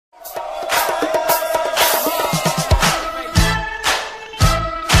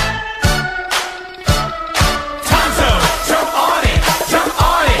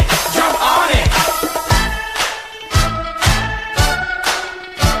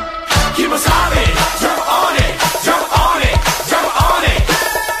Keep us hopping, jump on it, jump on it, jump on it.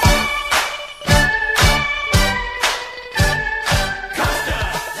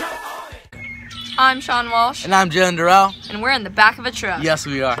 I'm Sean Walsh. And I'm Jalen Dural. And we're in the back of a truck. Yes,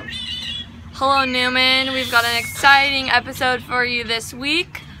 we are. Hello, Newman. We've got an exciting episode for you this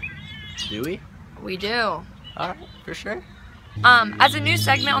week. Do we? We do. Alright, for sure. As a new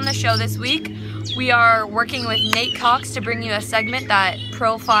segment on the show this week, we are working with Nate Cox to bring you a segment that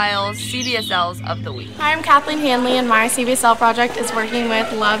profiles CBSLs of the week. Hi, I'm Kathleen Hanley, and my CBSL project is working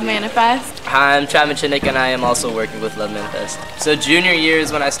with Love Manifest. Hi, I'm McChinak, and I am also working with Love Manifest. So junior year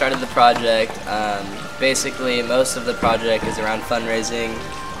is when I started the project. Basically, most of the project is around fundraising,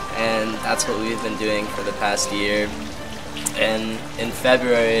 and that's what we've been doing for the past year. And in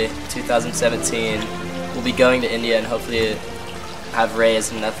February 2017, we'll be going to India and hopefully have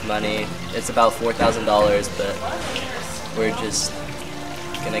raised enough money. It's about $4,000, but we're just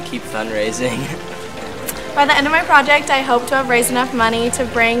gonna keep fundraising. By the end of my project, I hope to have raised enough money to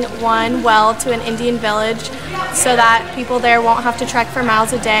bring one well to an Indian village so that people there won't have to trek for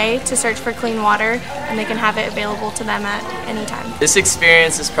miles a day to search for clean water, and they can have it available to them at any time. This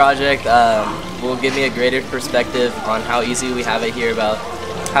experience, this project, will give me a greater perspective on how easy we have it here about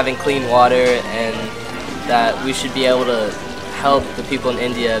having clean water, and that we should be able to help the people in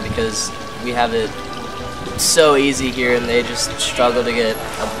India because we have it so easy here and they just struggle to get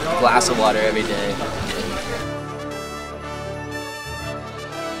a glass of water every day.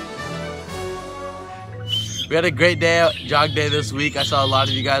 We had a great day, jog day this week. I saw a lot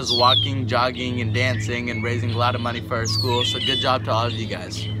of you guys walking, jogging, and dancing and raising a lot of money for our school, so good job to all of you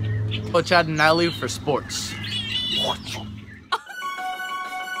guys. Well, Chad and Natalie for sports.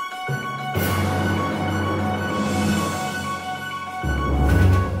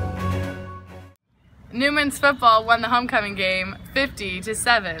 Newman's football won the homecoming game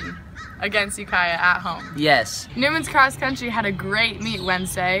 50-7 against Ukiah at home. Yes. Newman's cross country had a great meet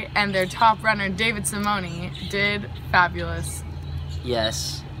Wednesday, and their top runner, David Simone, did fabulous.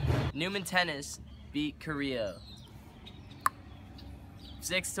 Yes. Newman tennis beat Korea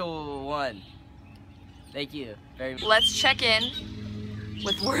 6-1. Thank you very much. Let's check in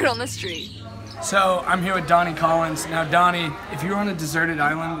with word on the street. So I'm here with Donnie Collins. Now Donnie, if you were on a deserted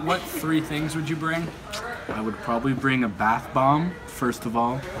island, what 3 things would you bring? I would probably bring a bath bomb, first of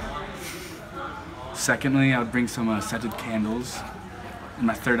all. Secondly, I would bring some scented candles. And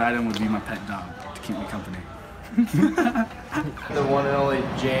my 3rd item would be my pet dog to keep me company. The one and only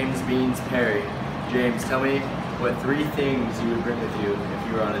James Beans Perry. James, tell me what 3 things you would bring with you if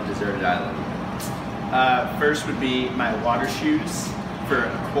you were on a deserted island. First would be my water shoes for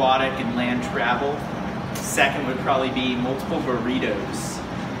aquatic and land travel. Second would probably be multiple burritos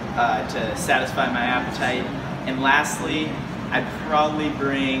to satisfy my appetite. And lastly, I'd probably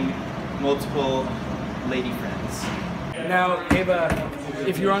bring multiple lady friends. Now, Ava,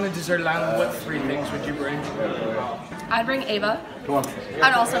 if you were on a deserted island, what 3 things would you bring? I'd bring Ava.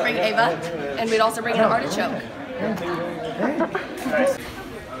 I'd also bring Ava, and we'd also bring an artichoke.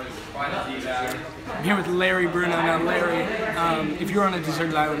 I'm here with Larry Bruno. Now Larry, if you were on a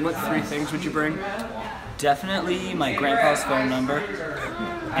deserted island, what 3 things would you bring? Definitely my grandpa's phone number,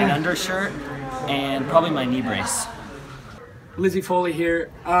 an undershirt, and probably my knee brace. Lizzie Foley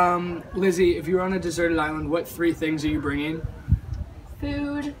here. Lizzie, if you were on a deserted island, what 3 things are you bringing?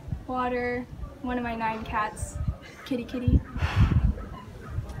 Food, water, one of my 9 cats, kitty kitty.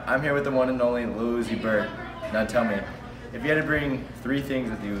 I'm here with the one and only Lucy Bird. Now tell me, if you had to bring 3 things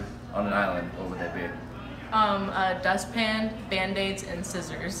with you on an island, what would they be? A dustpan, Band-Aids, and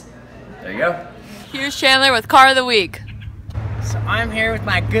scissors. There you go. Here's Chandler with Car of the Week. So I'm here with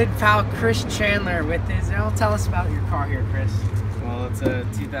my good pal Chris Chandler with his, tell us about your car here, Chris. Well, it's a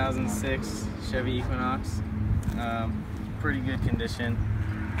 2006 Chevy Equinox. Pretty good condition.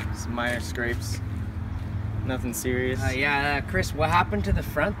 Some minor scrapes. Nothing serious. Chris, what happened to the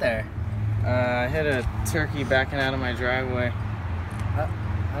front there? I hit a turkey backing out of my driveway.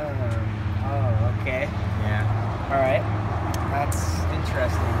 Okay. Yeah. All right. That's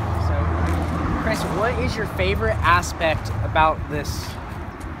interesting. So, Chris, what is your favorite aspect about this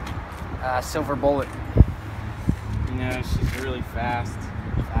Silver Bullet? You know, she's really fast.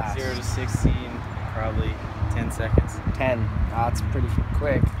 0 to 16, probably 10 seconds. 10. That's pretty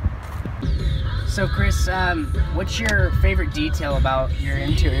quick. So, Chris, what's your favorite detail about your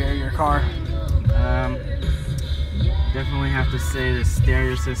interior, your car? definitely have to say the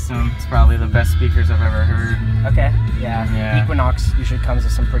stereo system is probably the best speakers I've ever heard. Okay, yeah. Equinox usually comes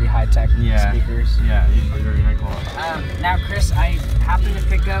with some pretty high-tech speakers. Yeah, very cool. Now, Chris, I happened to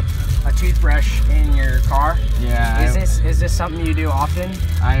pick up a toothbrush in your car. Yeah. Is this something you do often?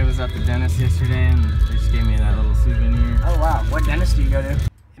 I was at the dentist yesterday and they just gave me that little souvenir. Oh wow, what dentist do you go to?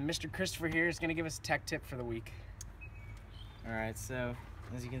 And Mr. Christopher here is going to give us a tech tip for the week. Alright, so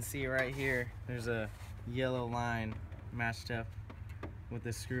as you can see right here, there's a yellow line matched up with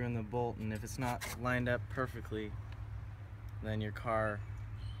the screw and the bolt, and if it's not lined up perfectly, then your car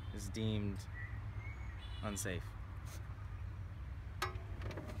is deemed unsafe.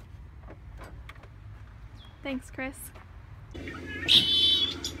 Thanks, Chris.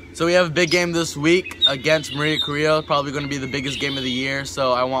 So we have a big game this week against Maria Carrillo, probably going to be the biggest game of the year,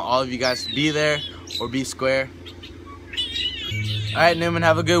 so I want all of you guys to be there or be square. Alright, Newman,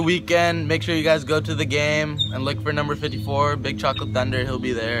 have a good weekend. Make sure you guys go to the game and look for number 54, Big Chocolate Thunder. He'll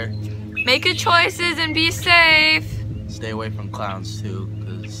be there. Make good choices and be safe. Stay away from clowns, too.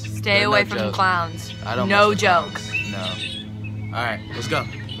 Stay away from clowns. I don't no mess with jokes. Clowns. No. Alright, let's go.